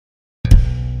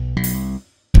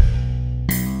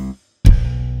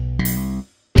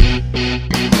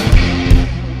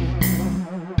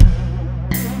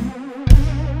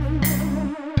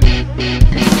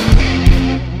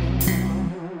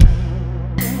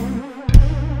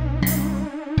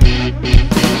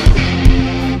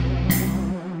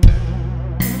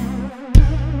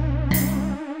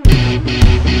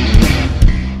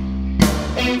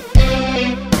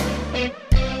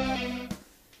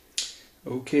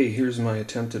Okay, here's my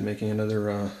attempt at making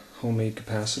another homemade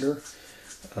capacitor.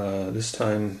 This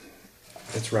time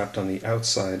it's wrapped on the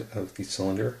outside of the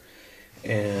cylinder,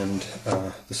 and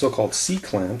the so-called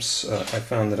C-clamps, I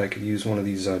found that I could use one of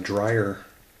these dryer.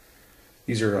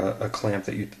 These are a clamp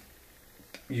that you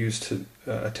use to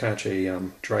attach a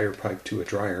dryer pipe to a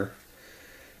dryer.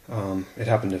 It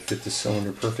happened to fit the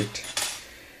cylinder perfect.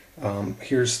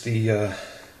 Here's the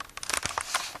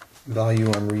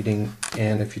value I'm reading,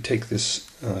 and if you take this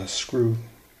screw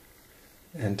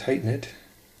and tighten it,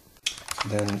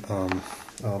 then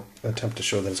I'll attempt to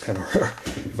show that it's kind of hard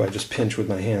if I just pinch with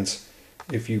my hands.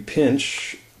 If you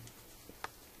pinch,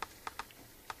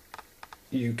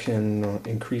 you can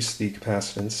increase the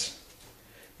capacitance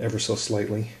ever so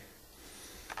slightly.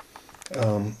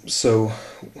 So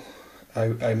I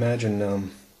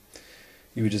imagine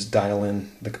you would just dial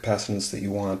in the capacitance that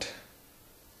you want,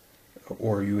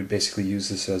 or you would basically use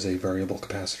this as a variable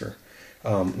capacitor.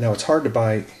 Now it's hard to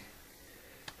buy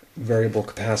variable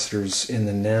capacitors in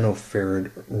the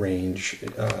nanofarad range.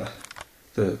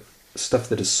 The stuff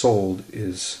that is sold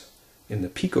is in the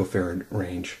picofarad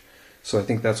range, so I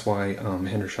think that's why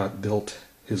Hendershot built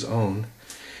his own.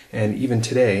 And even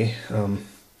today,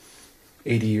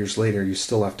 80 years later, you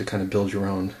still have to kind of build your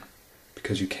own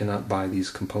because you cannot buy these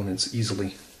components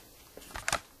easily.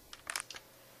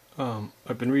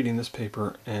 I've been reading this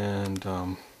paper, and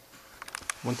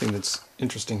one thing that's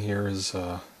interesting here is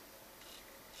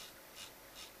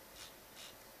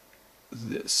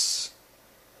this.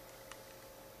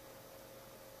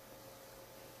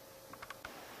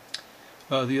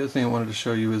 The other thing I wanted to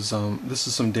show you is this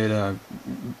is some data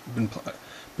I've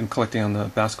been collecting on the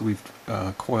basket weave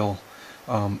coil.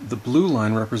 The blue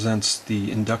line represents the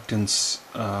inductance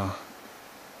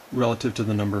relative to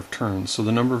the number of turns. So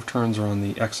the number of turns are on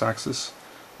the x-axis,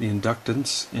 the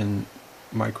inductance in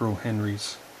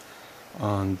microhenries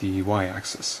on the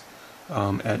y-axis.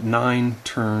 At 9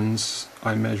 turns,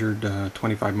 I measured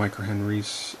 25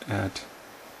 microhenries. At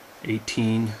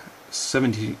 18,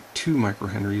 72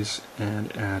 microhenries,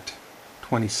 and at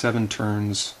 27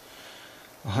 turns,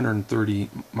 130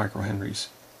 microhenries.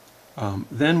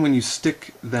 Then when you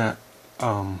stick that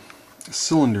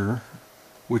cylinder,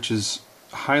 which is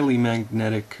highly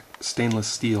magnetic stainless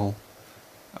steel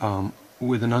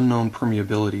with an unknown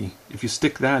permeability, if you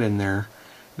stick that in there,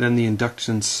 then the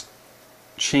inductance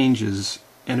changes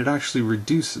and it actually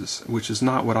reduces, which is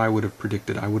not what I would have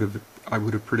predicted. I would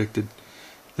have predicted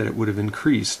that it would have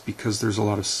increased because there's a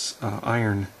lot of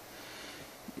iron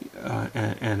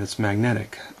and it's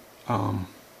magnetic.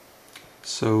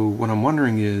 So what I'm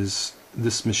wondering is,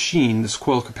 this machine, this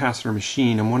coil capacitor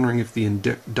machine, I'm wondering if the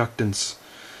inductance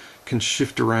can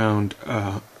shift around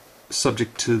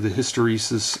subject to the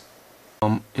hysteresis.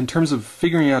 In terms of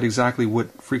figuring out exactly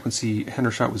what frequency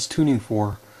Hendershot was tuning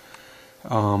for,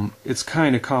 it's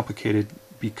kind of complicated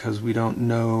because we don't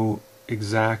know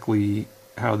exactly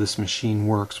how this machine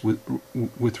works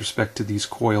with respect to these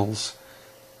coils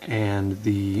and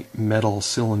the metal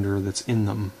cylinder that's in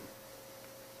them.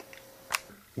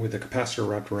 With the capacitor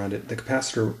wrapped around it, the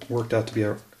capacitor worked out to be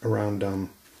around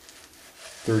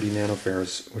 30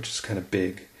 nanofarads, which is kind of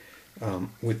big.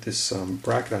 With this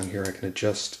bracket on here, I can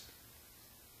adjust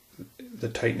the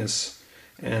tightness,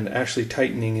 and actually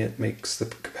tightening it makes the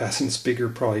capacitance bigger,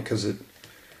 probably because it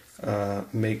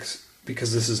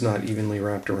because this is not evenly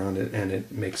wrapped around it, and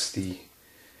it makes the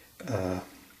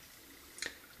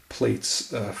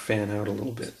plates fan out a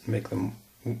little bit, make them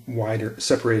wider,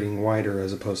 separating wider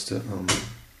as opposed to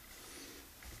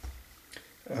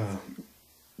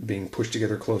being pushed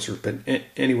together closer. But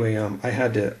anyway, I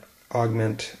had to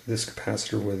augment this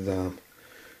capacitor with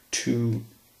two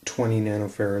 20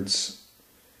 nanofarads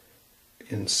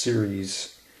in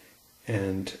series,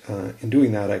 and in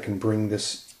doing that I can bring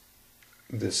this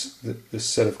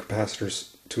set of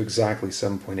capacitors to exactly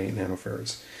 7.8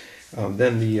 nanofarads.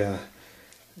 Then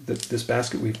this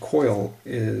basket weave coil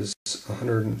is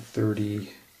 130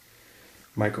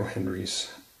 microhenries.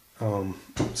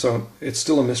 So it's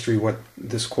still a mystery what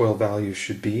this coil value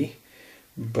should be,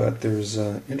 but there's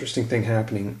an interesting thing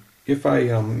happening. If I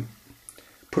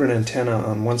put an antenna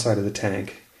on one side of the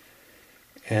tank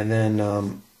and then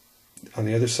on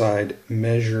the other side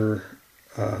measure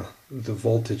the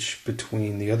voltage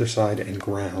between the other side and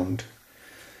ground,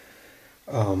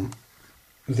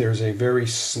 there's a very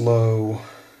slow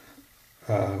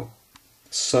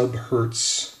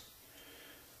sub-hertz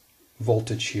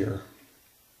voltage here.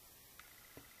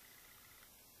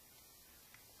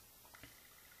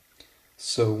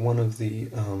 So one of the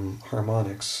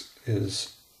harmonics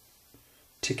is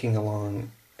ticking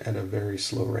along at a very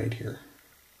slow rate here.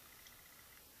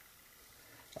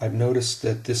 I've noticed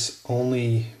that this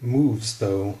only moves,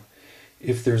 though,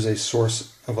 if there's a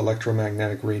source of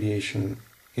electromagnetic radiation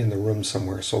in the room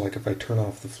somewhere. So like if I turn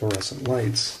off the fluorescent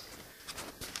lights,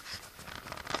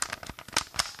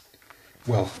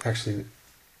 well, actually,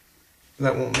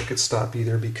 that won't make it stop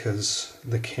either, because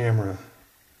the camera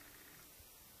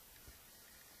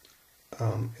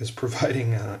is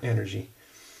providing energy,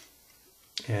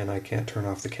 and I can't turn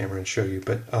off the camera and show you.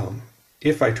 But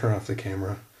if I turn off the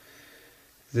camera,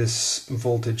 this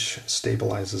voltage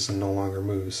stabilizes and no longer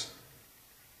moves.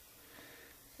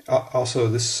 Also,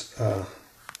 this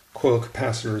coil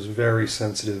capacitor is very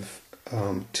sensitive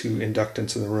to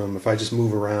inductance in the room. If I just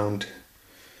move around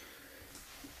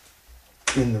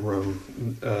in the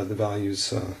room, the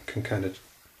values can kind of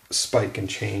spike and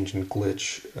change and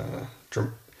glitch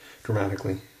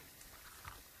dramatically.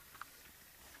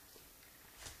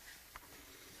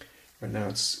 Right now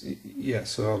it's, yeah,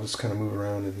 so I'll just kind of move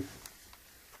around, and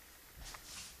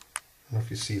I don't know if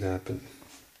you see that, but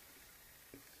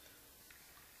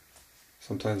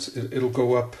sometimes it'll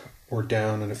go up or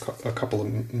down in a couple of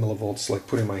millivolts, like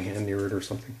putting my hand near it or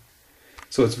something.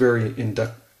 So it's very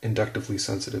inductively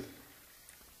sensitive.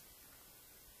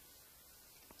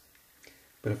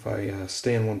 But if I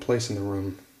stay in one place in the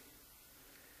room,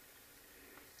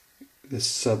 this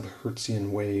sub-Hertzian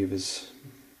wave is...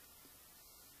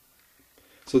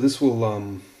 So this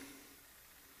will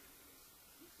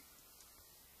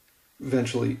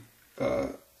eventually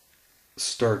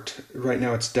start. Right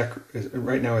now it's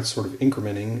sort of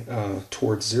incrementing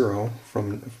towards zero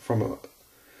from a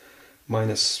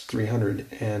minus 300,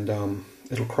 and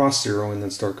it'll cross zero and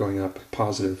then start going up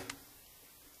positive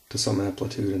to some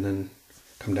amplitude and then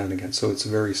come down again. So it's a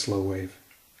very slow wave.